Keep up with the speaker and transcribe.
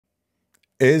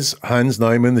Is Hans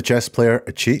Niemann, the chess player,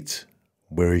 a cheat?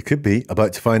 Where he could be,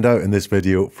 about to find out in this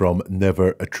video from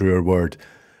Never a Truer Word.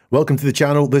 Welcome to the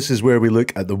channel. This is where we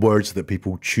look at the words that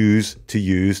people choose to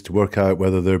use to work out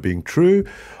whether they're being true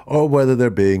or whether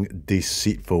they're being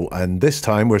deceitful. And this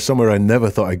time we're somewhere I never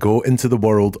thought I'd go, into the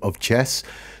world of chess,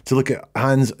 to look at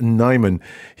Hans Niemann.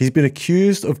 He's been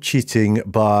accused of cheating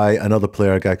by another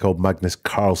player, a guy called Magnus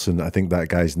Carlsen, I think that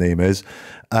guy's name is.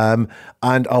 And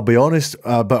I'll be honest,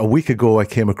 about a week ago I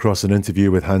came across an interview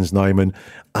with Hans Niemann,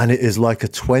 and it is like a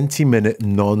 20-minute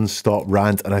non-stop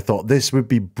rant, and I thought this would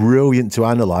be brilliant to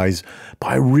analyse, but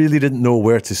I really didn't know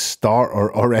where to start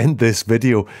or end this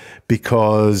video,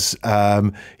 because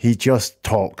he just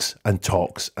talks and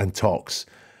talks and talks.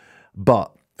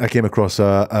 But I came across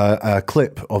a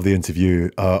clip of the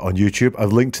interview on YouTube.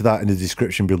 I've linked to that in the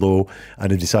description below,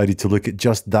 and I decided to look at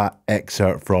just that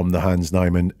excerpt from the Hans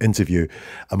Niemann interview.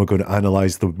 And we're going to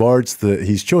analyse the words that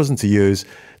he's chosen to use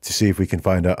to see if we can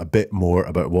find out a bit more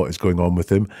about what is going on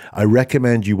with him. I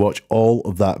recommend you watch all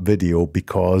of that video,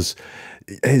 because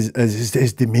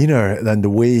his demeanour and the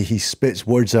way he spits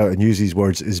words out and uses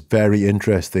words is very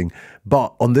interesting.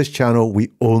 But on this channel, we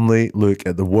only look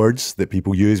at the words that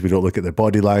people use. We don't look at their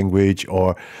body language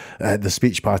or the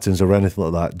speech patterns or anything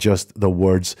like that, just the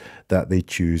words that they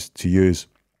choose to use.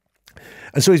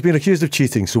 And so he's been accused of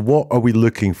cheating. So what are we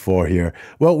looking for here?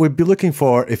 Well, we'd be looking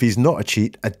for, if he's not a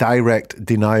cheat, a direct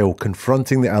denial,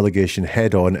 confronting the allegation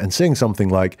head on and saying something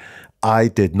like, I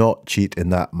did not cheat in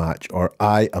that match, or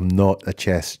I am not a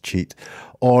chess cheat,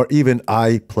 or even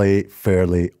I play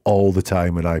fairly all the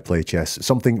time when I play chess.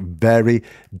 Something very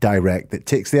direct that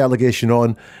takes the allegation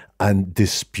on and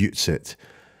disputes it.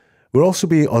 We'll also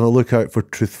be on the lookout for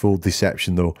truthful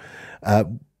deception, though.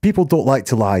 People don't like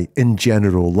to lie in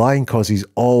general. Lying causes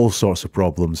all sorts of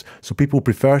problems. So people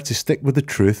prefer to stick with the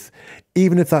truth,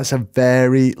 even if that's a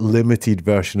very limited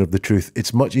version of the truth.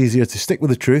 It's much easier to stick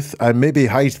with the truth and maybe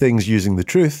hide things using the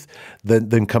truth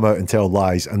than come out and tell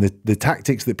lies. And the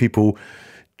tactics that people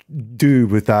do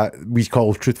with that we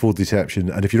call truthful deception.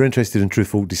 And if you're interested in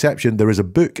truthful deception, there is a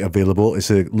book available.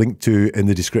 It's a link to in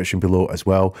the description below as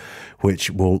well, which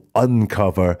will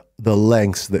uncover the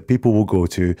lengths that people will go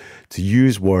to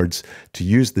use words, to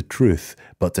use the truth,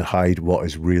 but to hide what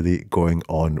is really going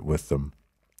on with them.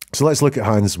 So let's look at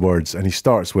Hans' words, and he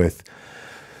starts with,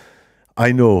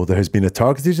 I know there has been a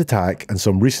targeted attack, and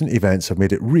some recent events have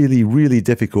made it really, really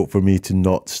difficult for me to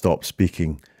not stop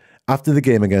speaking. After the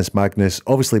game against Magnus,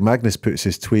 obviously Magnus puts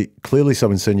his tweet, clearly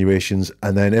some insinuations,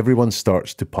 and then everyone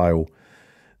starts to pile.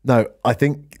 Now, I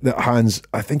think that Hans,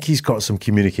 he's got some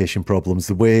communication problems.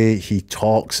 The way he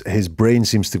talks, his brain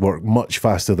seems to work much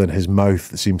faster than his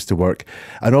mouth seems to work.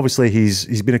 And obviously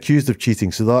he's been accused of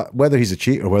cheating, so that whether he's a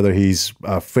cheat or whether he's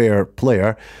a fair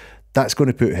player, that's going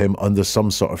to put him under some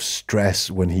sort of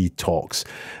stress when he talks.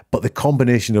 But the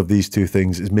combination of these two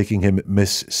things is making him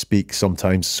misspeak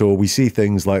sometimes. So we see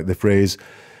things like the phrase,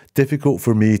 difficult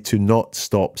for me to not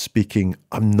stop speaking.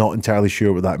 I'm not entirely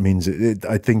sure what that means.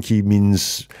 I think he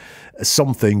means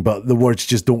something, but the words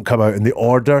just don't come out in the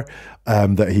order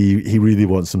that he really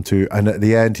wants them to. And at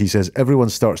the end, he says, everyone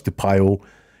starts to pile.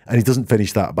 And he doesn't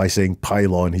finish that by saying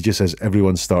pile on. He just says,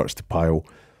 everyone starts to pile.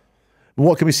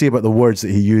 What can we say about the words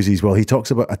that he uses? Well, he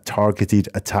talks about a targeted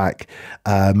attack.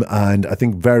 And I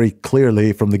think very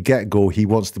clearly from the get-go, he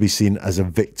wants to be seen as a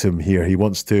victim here. He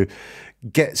wants to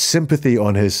get sympathy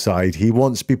on his side. He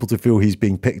wants people to feel he's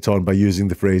being picked on by using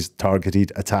the phrase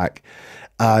targeted attack.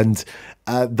 And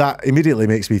that immediately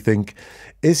makes me think,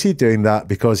 is he doing that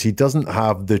because he doesn't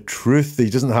have the truth? He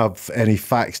doesn't have any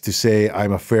facts to say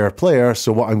I'm a fair player.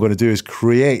 So what I'm going to do is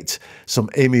create some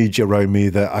image around me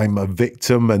that I'm a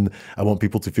victim, and I want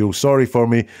people to feel sorry for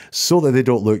me so that they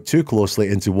don't look too closely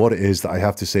into what it is that I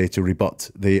have to say to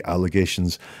rebut the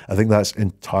allegations. I think that's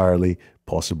entirely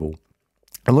possible.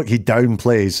 And look, he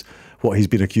downplays what he's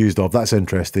been accused of. That's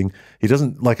interesting. He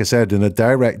doesn't, like I said, in a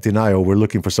direct denial, we're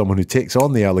looking for someone who takes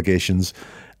on the allegations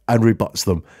and rebuts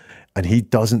them. And he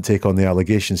doesn't take on the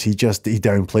allegations. He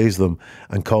downplays them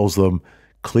and calls them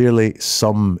clearly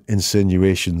some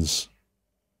insinuations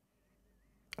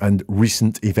and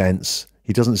recent events.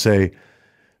 He doesn't say,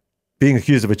 being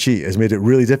accused of a cheat has made it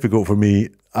really difficult for me.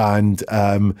 And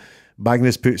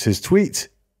Magnus puts his tweet,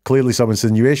 clearly some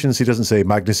insinuations. He doesn't say,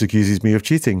 Magnus accuses me of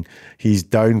cheating. He's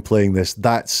downplaying this.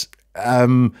 That's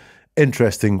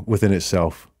interesting within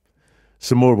itself.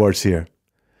 Some more words here.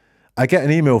 I get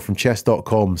an email from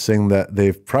chess.com saying that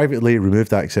they've privately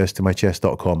removed access to my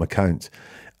chess.com account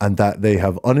and that they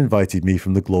have uninvited me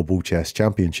from the Global Chess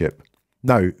Championship.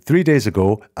 Now, 3 days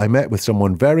ago, I met with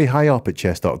someone very high up at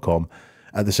chess.com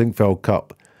at the Sinkfeld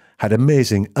Cup, had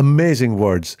amazing, amazing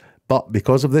words, But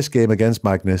because of this game against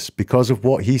Magnus, because of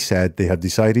what he said, they have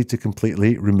decided to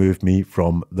completely remove me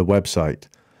from the website.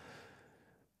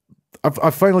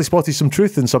 I've finally spotted some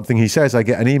truth in something he says. I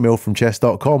get an email from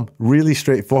chess.com. Really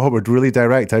straightforward, really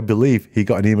direct. I believe he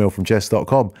got an email from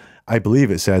chess.com. I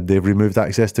believe it said they've removed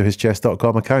access to his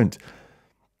chess.com account.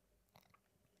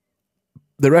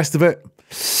 The rest of it,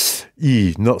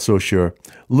 not so sure.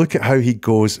 Look at how he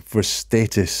goes for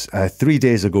status 3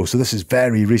 days ago. So this is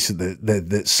very recent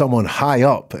that someone high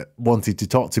up wanted to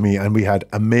talk to me, and we had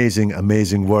amazing,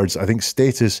 amazing words. I think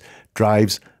status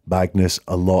drives Magnus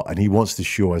a lot, and he wants to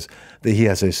show us that he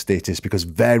has his status because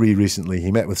very recently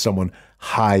he met with someone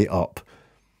high up.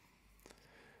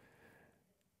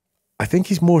 I think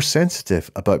he's more sensitive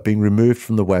about being removed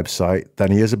from the website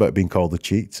than he is about being called a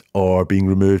cheat or being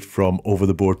removed from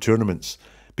over-the-board tournaments,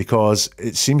 because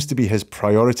it seems to be his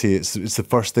priority. It's the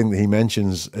first thing that he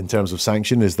mentions in terms of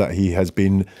sanction is that he has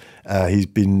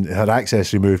had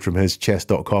access removed from his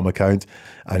chess.com account,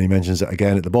 and he mentions it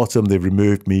again at the bottom. They've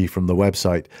removed me from the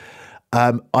website.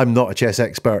 I'm not a chess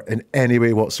expert in any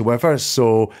way whatsoever,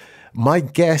 so my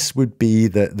guess would be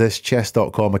that this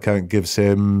chess.com account gives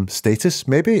him status,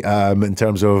 maybe, in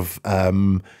terms of,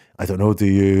 I don't know,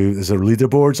 is there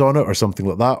leaderboards on it or something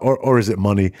like that? Or is it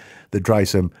money that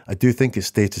drives him? I do think it's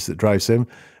status that drives him,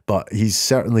 but he's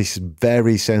certainly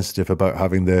very sensitive about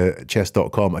having the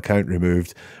chess.com account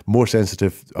removed, more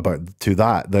sensitive to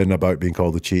that than about being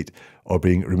called a cheat or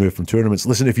being removed from tournaments.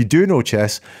 Listen, if you do know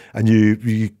chess and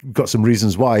you got some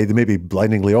reasons why, they may be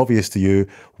blindingly obvious to you,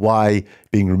 why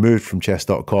being removed from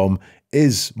chess.com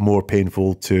is more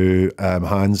painful to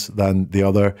Hans than the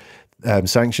other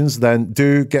sanctions, then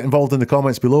do get involved in the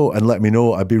comments below and let me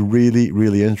know. I'd be really,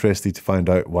 really interested to find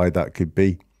out why that could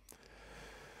be.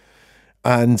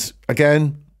 And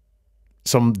again,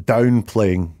 some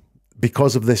downplaying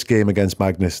because of this game against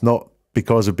Magnus, not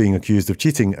because of being accused of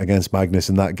cheating against Magnus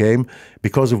in that game,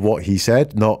 because of what he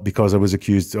said, not because I was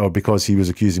accused or because he was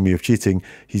accusing me of cheating.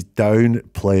 He's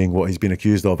downplaying what he's been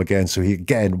accused of again. So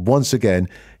once again,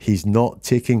 he's not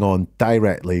taking on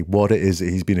directly what it is that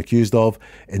he's been accused of.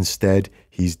 Instead,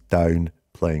 he's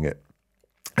downplaying it.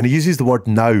 And he uses the word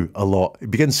now a lot. He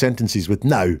begins sentences with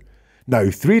now. Now,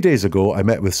 3 days ago, I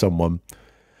met with someone,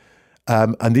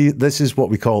 and this is what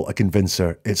we call a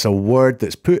convincer. It's a word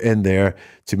that's put in there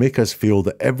to make us feel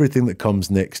that everything that comes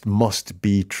next must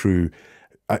be true.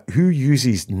 Who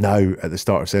uses now at the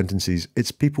start of sentences?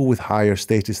 It's people with higher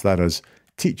status than us,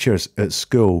 teachers at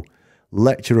school,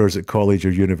 lecturers at college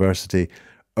or university.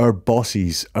 Our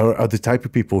bosses are the type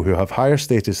of people who have higher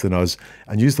status than us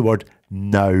and use the word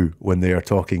now when they are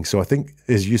talking. So I think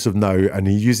his use of now, and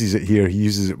he uses it here, he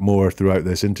uses it more throughout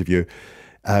this interview.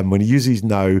 When he uses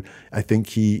now, I think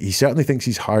he certainly thinks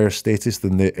he's higher status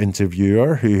than the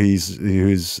interviewer who's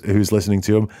listening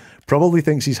to him. Probably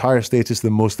thinks he's higher status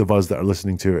than most of us that are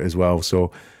listening to it as well.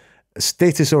 So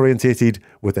status orientated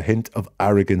with a hint of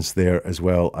arrogance there as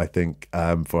well, I think,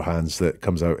 for Hans, that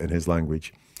comes out in his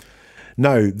language.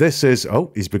 Now, this is,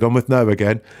 he's begun with now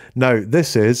again. Now,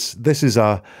 this is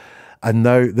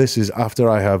after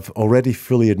I have already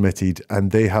fully admitted, and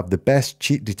they have the best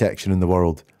cheat detection in the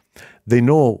world. They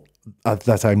know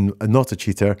that I'm not a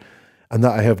cheater and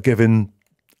that I have given,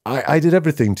 I did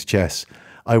everything to chess.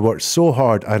 I worked so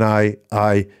hard and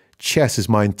I chess is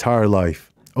my entire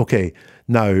life. Okay,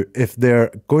 now, if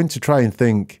they're going to try and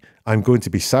think I'm going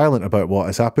to be silent about what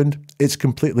has happened, it's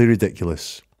completely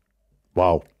ridiculous.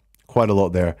 Wow. Quite a lot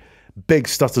there. Big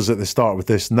stutters at the start with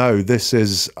this. Now this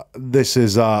is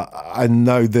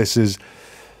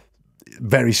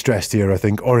very stressed here, I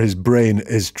think, or his brain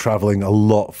is traveling a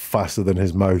lot faster than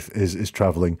his mouth is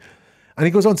traveling. And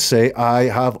he goes on to say, I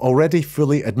have already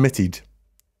fully admitted,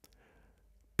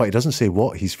 but he doesn't say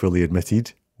what he's fully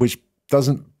admitted, which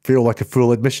doesn't feel like a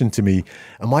full admission to me.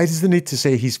 And why does he need to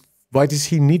say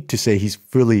he's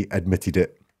fully admitted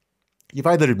it? You've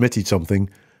either admitted something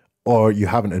or you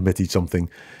haven't admitted something.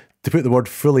 To put the word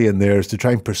fully in there is to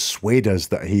try and persuade us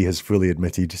that he has fully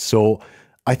admitted. So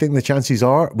I think the chances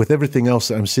are, with everything else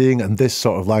that I'm seeing and this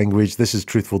sort of language, this is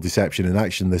truthful deception in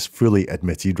action, this fully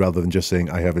admitted, rather than just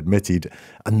saying I have admitted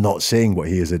and not saying what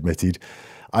he has admitted.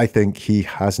 I think he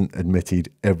hasn't admitted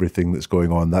everything that's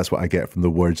going on. That's what I get from the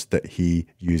words that he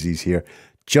uses here.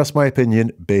 Just my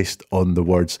opinion based on the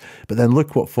words. But then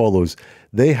look what follows.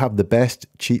 They have the best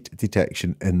cheat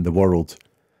detection in the world.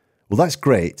 Well, that's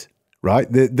great, right?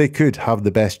 They could have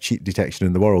the best cheat detection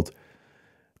in the world.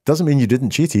 Doesn't mean you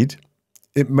didn't cheated.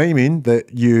 It may mean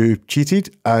that you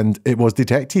cheated and it was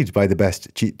detected by the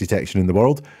best cheat detection in the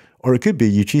world. Or it could be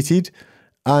you cheated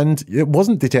And it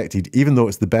wasn't detected, even though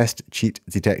it's the best cheat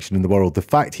detection in the world. The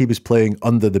fact he was playing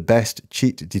under the best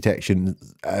cheat detection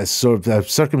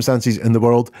circumstances in the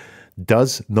world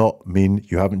does not mean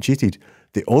you haven't cheated.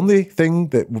 The only thing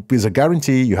that is a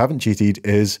guarantee you haven't cheated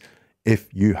is if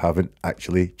you haven't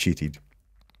actually cheated.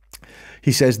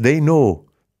 He says they know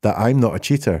that I'm not a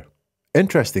cheater.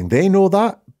 Interesting. They know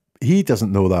that. He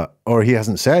doesn't know that, or he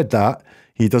hasn't said that.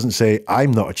 He doesn't say,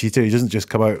 I'm not a cheater. He doesn't just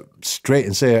come out straight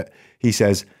and say it. He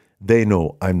says, they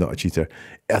know I'm not a cheater.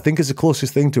 I think it's the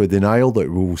closest thing to a denial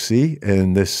that we will see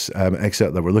in this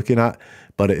excerpt that we're looking at,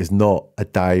 but it is not a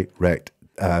direct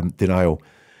denial.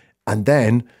 And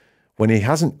then when he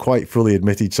hasn't quite fully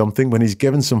admitted something, when he's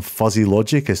given some fuzzy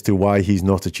logic as to why he's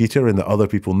not a cheater and that other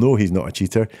people know he's not a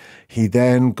cheater, he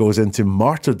then goes into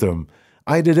martyrdom.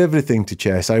 I did everything to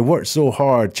chess. I worked so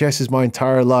hard. Chess is my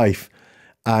entire life.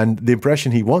 And the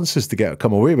impression he wants us to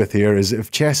come away with here is if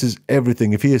chess is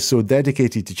everything, if he is so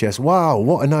dedicated to chess, wow,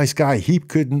 what a nice guy. He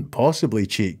couldn't possibly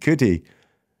cheat, could he?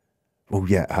 Oh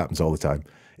yeah, it happens all the time.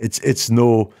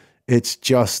 It's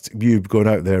just you going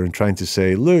out there and trying to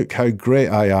say, look how great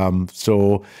I am.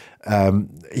 So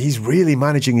he's really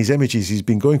managing his images. He's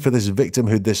been going for this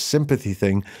victimhood, this sympathy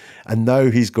thing. And now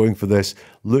he's going for this,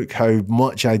 look how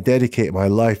much I dedicate my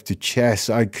life to chess.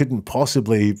 I couldn't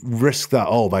possibly risk that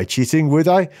all by cheating, would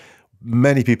I?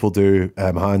 Many people do,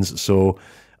 Hans. So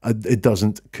it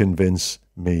doesn't convince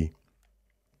me.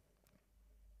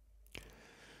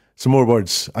 Some more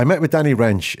words. I met with Danny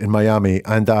Wrench in Miami,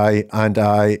 and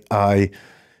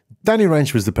Danny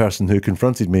Wrench was the person who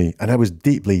confronted me, and I was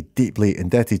deeply, deeply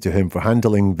indebted to him for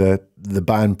handling the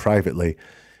ban privately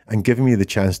and giving me the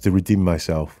chance to redeem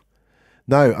myself.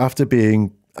 Now, after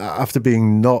being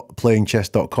not playing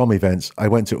chess.com events, I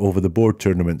went to over the board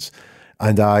tournaments,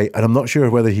 and I'm not sure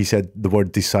whether he said the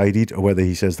word decided or whether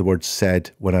he says the word said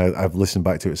when I've listened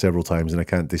back to it several times and I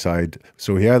can't decide.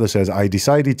 So he either says I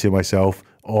decided to myself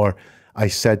or I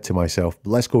said to myself.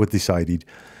 Let's go with decided.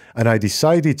 And I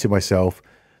decided to myself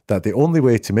that the only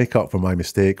way to make up for my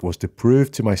mistake was to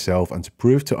prove to myself and to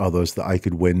prove to others that I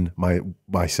could win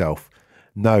myself.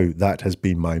 Now that has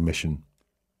been my mission.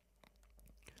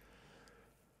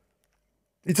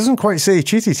 He doesn't quite say he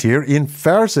cheated here. He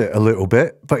infers it a little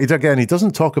bit, but he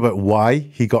doesn't talk about why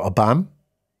he got a ban.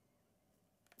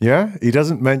 Yeah, he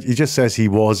doesn't mention. He just says he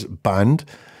was banned.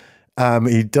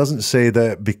 He doesn't say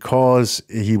that because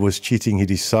he was cheating, he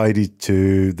decided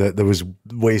that there was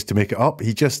ways to make it up.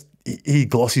 He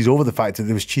glosses over the fact that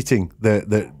there was cheating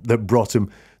that brought him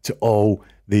to all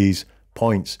these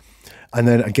points. And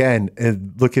then again,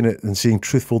 looking at and seeing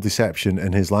truthful deception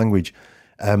in his language.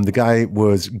 The guy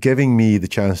was giving me the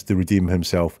chance to redeem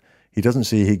himself. He doesn't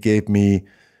say he gave me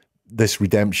this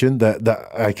redemption that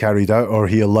I carried out, or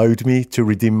he allowed me to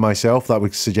redeem myself. That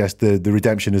would suggest the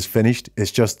redemption is finished.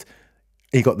 It's just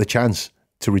he got the chance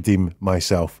to redeem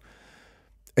myself.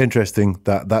 Interesting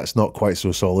that that's not quite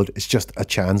so solid. It's just a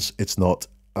chance. It's not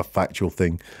a factual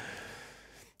thing.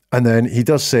 And then he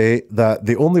does say that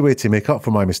the only way to make up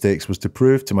for my mistakes was to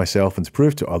prove to myself and to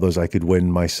prove to others I could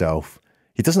win myself.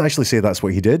 He doesn't actually say that's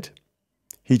what he did.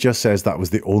 He just says that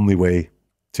was the only way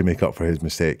to make up for his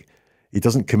mistake. He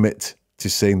doesn't commit to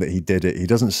saying that he did it. He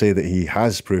doesn't say that he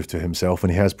has proved to himself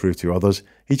and he has proved to others.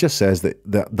 He just says that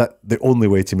the only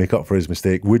way to make up for his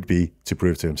mistake would be to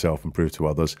prove to himself and prove to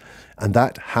others. And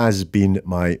that has been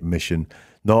my mission.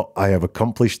 Not I have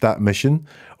accomplished that mission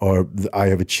or I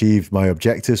have achieved my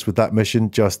objectives with that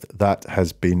mission. Just that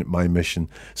has been my mission.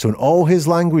 So in all his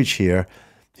language here,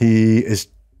 he is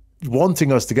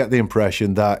wanting us to get the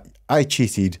impression that I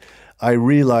cheated. I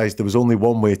realized there was only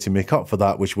one way to make up for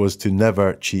that, which was to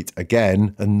never cheat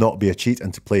again and not be a cheat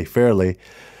and to play fairly.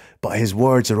 But his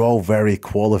words are all very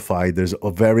qualified. There's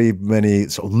very many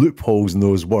sort of loopholes in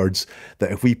those words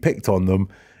that if we picked on them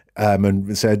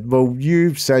and said, well,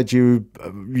 you said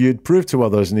you'd prove to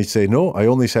others. And he'd say, no, I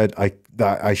only said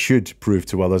that I should prove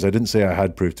to others. I didn't say I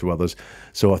had proved to others.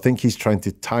 So I think he's trying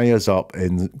to tie us up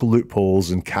in loopholes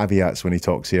and caveats when he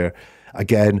talks here.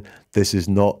 Again, this is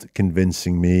not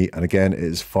convincing me. And again, it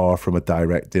is far from a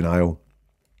direct denial.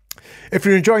 If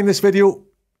you're enjoying this video,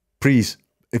 please,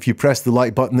 if you press the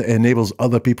like button, it enables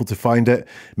other people to find it.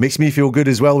 Makes me feel good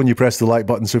as well when you press the like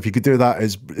button. So if you could do that,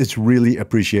 it's really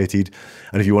appreciated.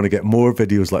 And if you want to get more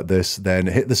videos like this, then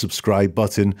hit the subscribe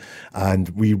button. And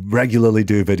we regularly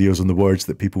do videos on the words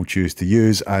that people choose to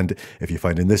use. And if you're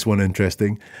finding this one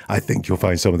interesting, I think you'll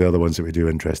find some of the other ones that we do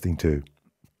interesting too.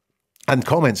 And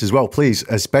comments as well, please,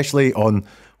 especially on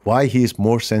why he is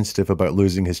more sensitive about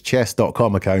losing his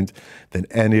chess.com account than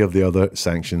any of the other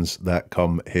sanctions that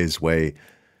come his way.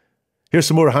 Here's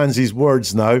some more Hans's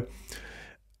words now.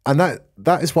 And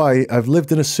that is why I've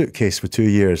lived in a suitcase for 2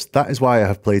 years. That is why I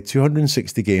have played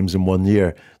 260 games in 1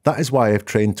 year. That is why I've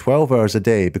trained 12 hours a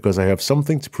day, because I have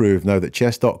something to prove now that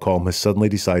chess.com has suddenly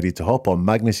decided to hop on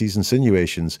Magnus's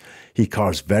insinuations. He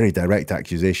carves very direct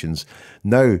accusations.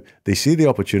 Now they see the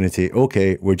opportunity.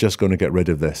 Okay, we're just going to get rid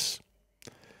of this.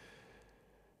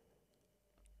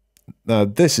 Now,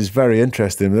 this is very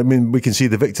interesting. I mean, we can see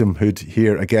the victimhood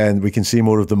here again. We can see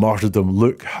more of the martyrdom.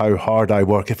 Look how hard I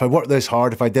work. If I work this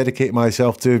hard, if I dedicate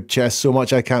myself to chess so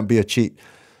much, I can't be a cheat.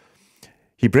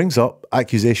 He brings up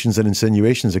accusations and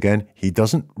insinuations again. He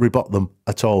doesn't rebut them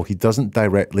at all. He doesn't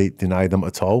directly deny them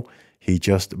at all. He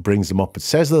just brings them up and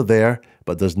says they're there,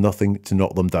 but does nothing to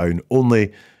knock them down.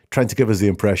 Only trying to give us the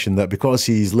impression that because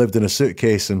he's lived in a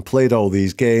suitcase and played all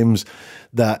these games,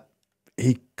 that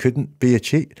he couldn't be a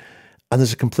cheat. And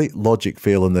there's a complete logic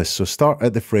fail in this. So start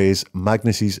at the phrase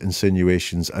Magnus's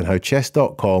insinuations and how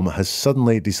chess.com has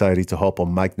suddenly decided to hop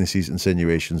on Magnus's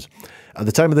insinuations. At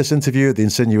the time of this interview, the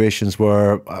insinuations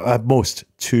were at most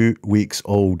 2 weeks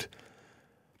old.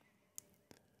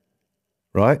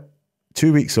 Right?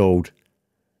 2 weeks old.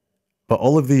 But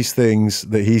all of these things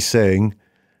that he's saying,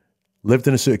 lived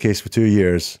in a suitcase for 2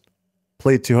 years,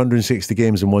 played 260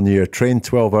 games in 1 year, trained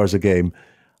 12 hours a game.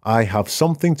 I have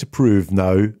something to prove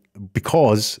now.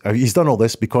 Because he's done all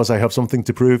this because I have something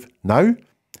to prove now.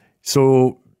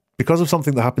 So because of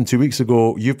something that happened 2 weeks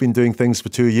ago, you've been doing things for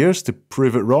 2 years to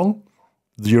prove it wrong.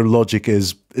 Your logic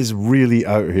is really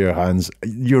out here, Hans.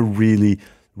 You're really,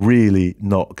 really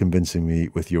not convincing me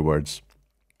with your words.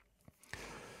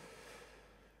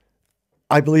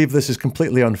 I believe this is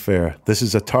completely unfair. This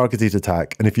is a targeted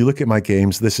attack. And if you look at my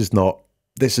games, this is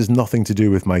nothing to do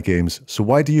with my games. So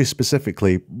why do you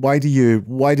specifically, why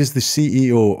does the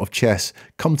CEO of chess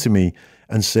come to me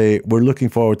and say, we're looking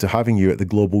forward to having you at the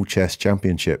Global Chess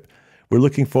Championship. We're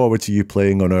looking forward to you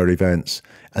playing on our events.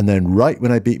 And then right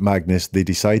when I beat Magnus, they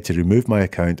decide to remove my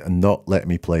account and not let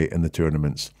me play in the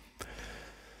tournaments.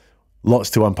 Lots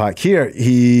to unpack here.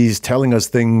 He's telling us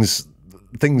things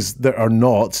that are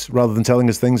not, rather than telling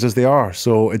us things as they are.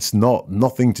 So it's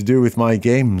nothing to do with my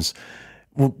games.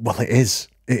 Well, it is.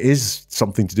 It is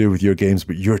something to do with your games,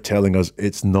 but you're telling us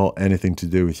it's not anything to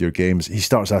do with your games. He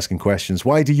starts asking questions.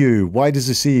 Why does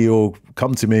the CEO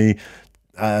come to me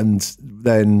and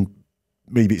then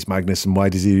maybe it's Magnus, and why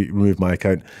does he remove my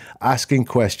account? Asking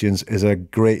questions is a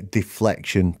great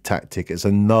deflection tactic. It's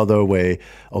another way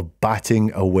of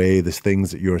batting away the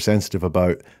things that you're sensitive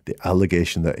about, the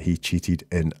allegation that he cheated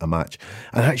in a match.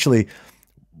 And actually,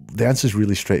 the answer is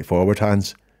really straightforward,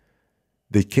 Hans.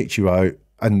 They kicked you out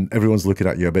and everyone's looking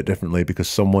at you a bit differently because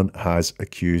someone has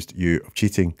accused you of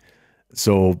cheating.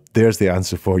 So there's the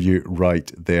answer for you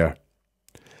right there.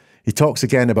 He talks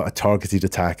again about a targeted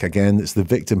attack. Again, it's the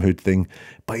victimhood thing,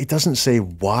 but he doesn't say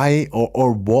why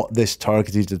or what this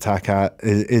targeted attack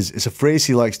is. It's a phrase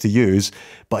he likes to use,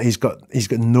 but he's got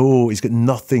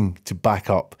nothing to back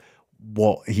up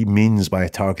what he means by a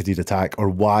targeted attack or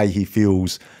why he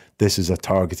feels this is a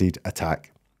targeted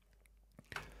attack.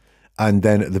 And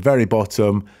then at the very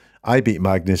bottom, I beat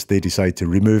Magnus. They decide to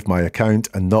remove my account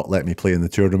and not let me play in the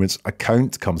tournaments.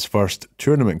 Account comes first,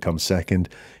 tournament comes second.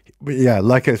 But yeah,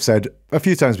 like I've said a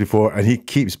few times before, and he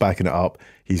keeps backing it up,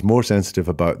 he's more sensitive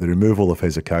about the removal of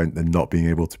his account than not being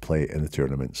able to play in the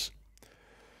tournaments.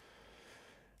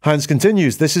 Hans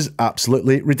continues, this is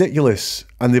absolutely ridiculous.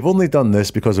 And they've only done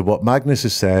this because of what Magnus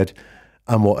has said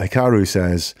and what Hikaru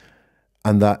says,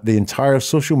 and that the entire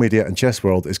social media and chess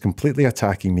world is completely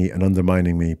attacking me and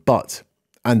undermining me.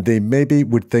 And they maybe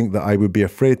would think that I would be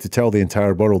afraid to tell the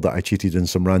entire world that I cheated in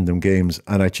some random games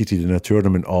and I cheated in a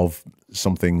tournament of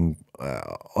something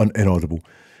inaudible.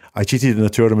 I cheated in a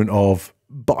tournament of,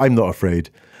 but I'm not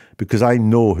afraid because I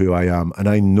know who I am and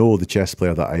I know the chess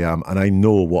player that I am and I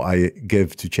know what I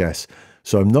give to chess.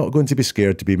 So I'm not going to be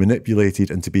scared to be manipulated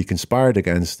and to be conspired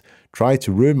against, try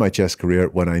to ruin my chess career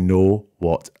when I know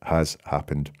what has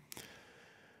happened.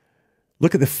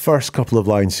 Look at the first couple of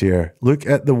lines here. Look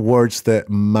at the words that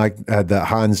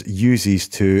Hans uses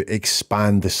to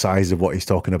expand the size of what he's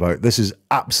talking about. This is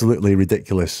absolutely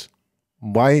ridiculous.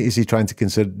 Why is he trying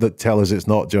to tell us it's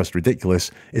not just ridiculous?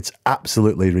 It's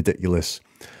absolutely ridiculous.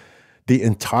 The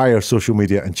entire social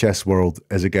media and chess world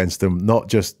is against him, not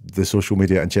just the social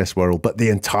media and chess world, but the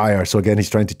entire. So again, he's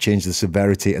trying to change the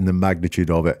severity and the magnitude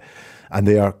of it. And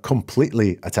they are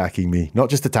completely attacking me. Not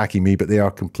just attacking me, but they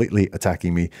are completely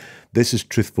attacking me. This is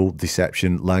truthful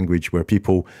deception language where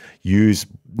people use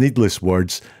needless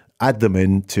words, add them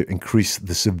in to increase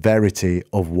the severity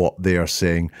of what they are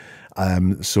saying.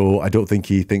 So I don't think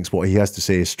he thinks what he has to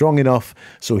say is strong enough.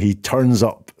 So he turns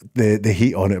up the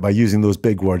heat on it by using those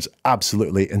big words,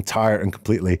 absolutely, entire and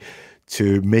completely,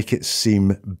 to make it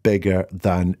seem bigger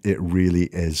than it really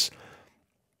is.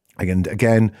 And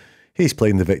again, he's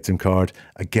playing the victim card.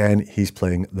 Again, he's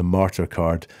playing the martyr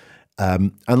card.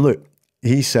 And look,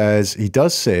 he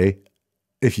does say,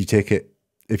 if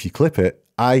you clip it,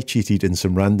 I cheated in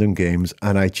some random games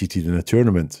and I cheated in a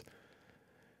tournament.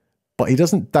 But he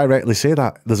doesn't directly say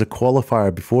that. There's a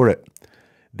qualifier before it.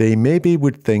 They maybe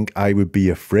would think I would be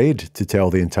afraid to tell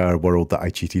the entire world that I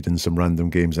cheated in some random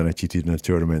games and I cheated in a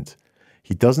tournament.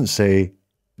 He doesn't say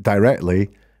directly,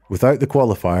 without the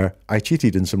qualifier, I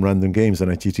cheated in some random games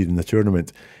and I cheated in the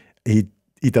tournament. He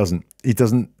doesn't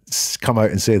come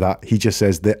out and say that. He just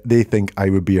says that they think I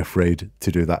would be afraid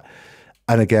to do that.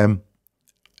 And again,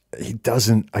 he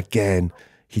doesn't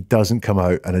come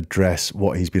out and address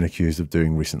what he's been accused of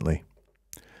doing recently.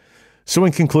 So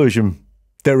in conclusion,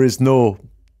 there is no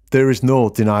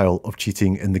denial of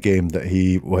cheating in the game that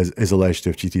he is alleged to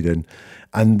have cheated in.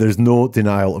 And there's no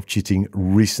denial of cheating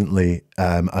recently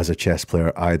as a chess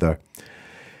player either.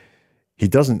 He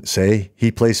doesn't say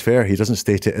he plays fair. He doesn't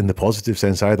state it in the positive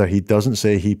sense either. He doesn't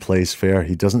say he plays fair.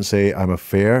 He doesn't say I'm a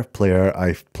fair player.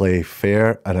 I play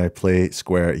fair and I play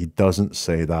square. He doesn't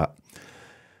say that.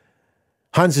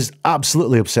 Hans is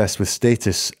absolutely obsessed with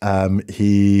status.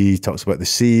 He talks about the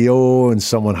CEO and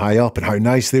someone high up and how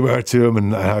nice they were to him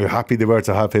and how happy they were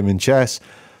to have him in chess.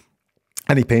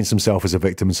 And he paints himself as a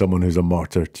victim and someone who's a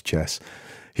martyr to chess.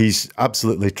 He's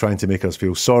absolutely trying to make us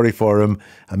feel sorry for him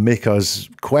and make us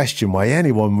question why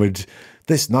anyone would,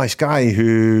 this nice guy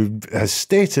who has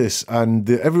status and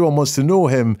everyone wants to know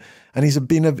him, and he's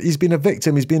been a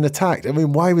victim, he's been attacked. I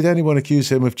mean, why would anyone accuse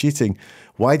him of cheating?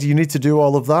 Why do you need to do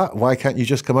all of that? Why can't you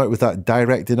just come out with that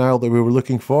direct denial that we were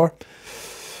looking for?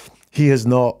 He has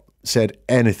not said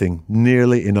anything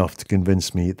nearly enough to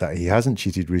convince me that he hasn't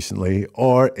cheated recently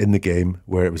or in the game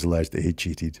where it was alleged that he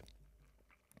cheated.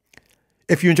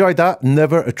 If you enjoyed that,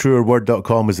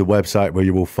 neveratruerword.com is the website where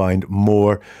you will find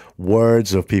more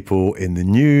words of people in the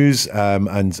news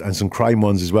and some crime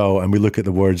ones as well. And we look at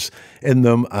the words in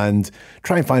them and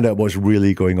try and find out what's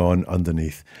really going on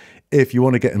underneath. If you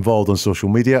want to get involved on social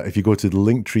media, if you go to the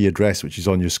Linktree address, which is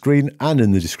on your screen and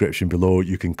in the description below,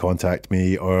 you can contact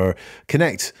me or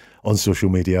connect on social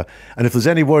media. And if there's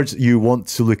any words you want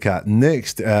to look at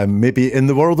next, maybe in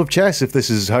the world of chess, if this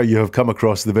is how you have come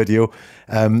across the video,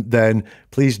 then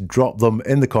please drop them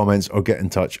in the comments or get in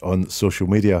touch on social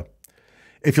media.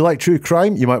 If you like true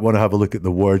crime, you might want to have a look at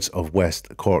the Words of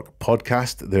West Cork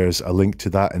podcast. There's a link to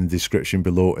that in the description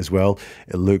below as well.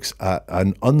 It looks at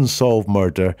an unsolved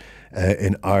murder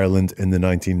in Ireland in the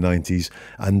 1990s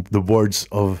and the words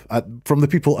from the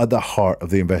people at the heart of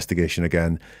the investigation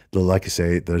again. Like I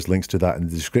say, there's links to that in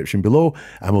the description below,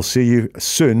 and we'll see you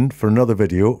soon for another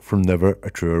video from Never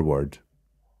a Truer Word.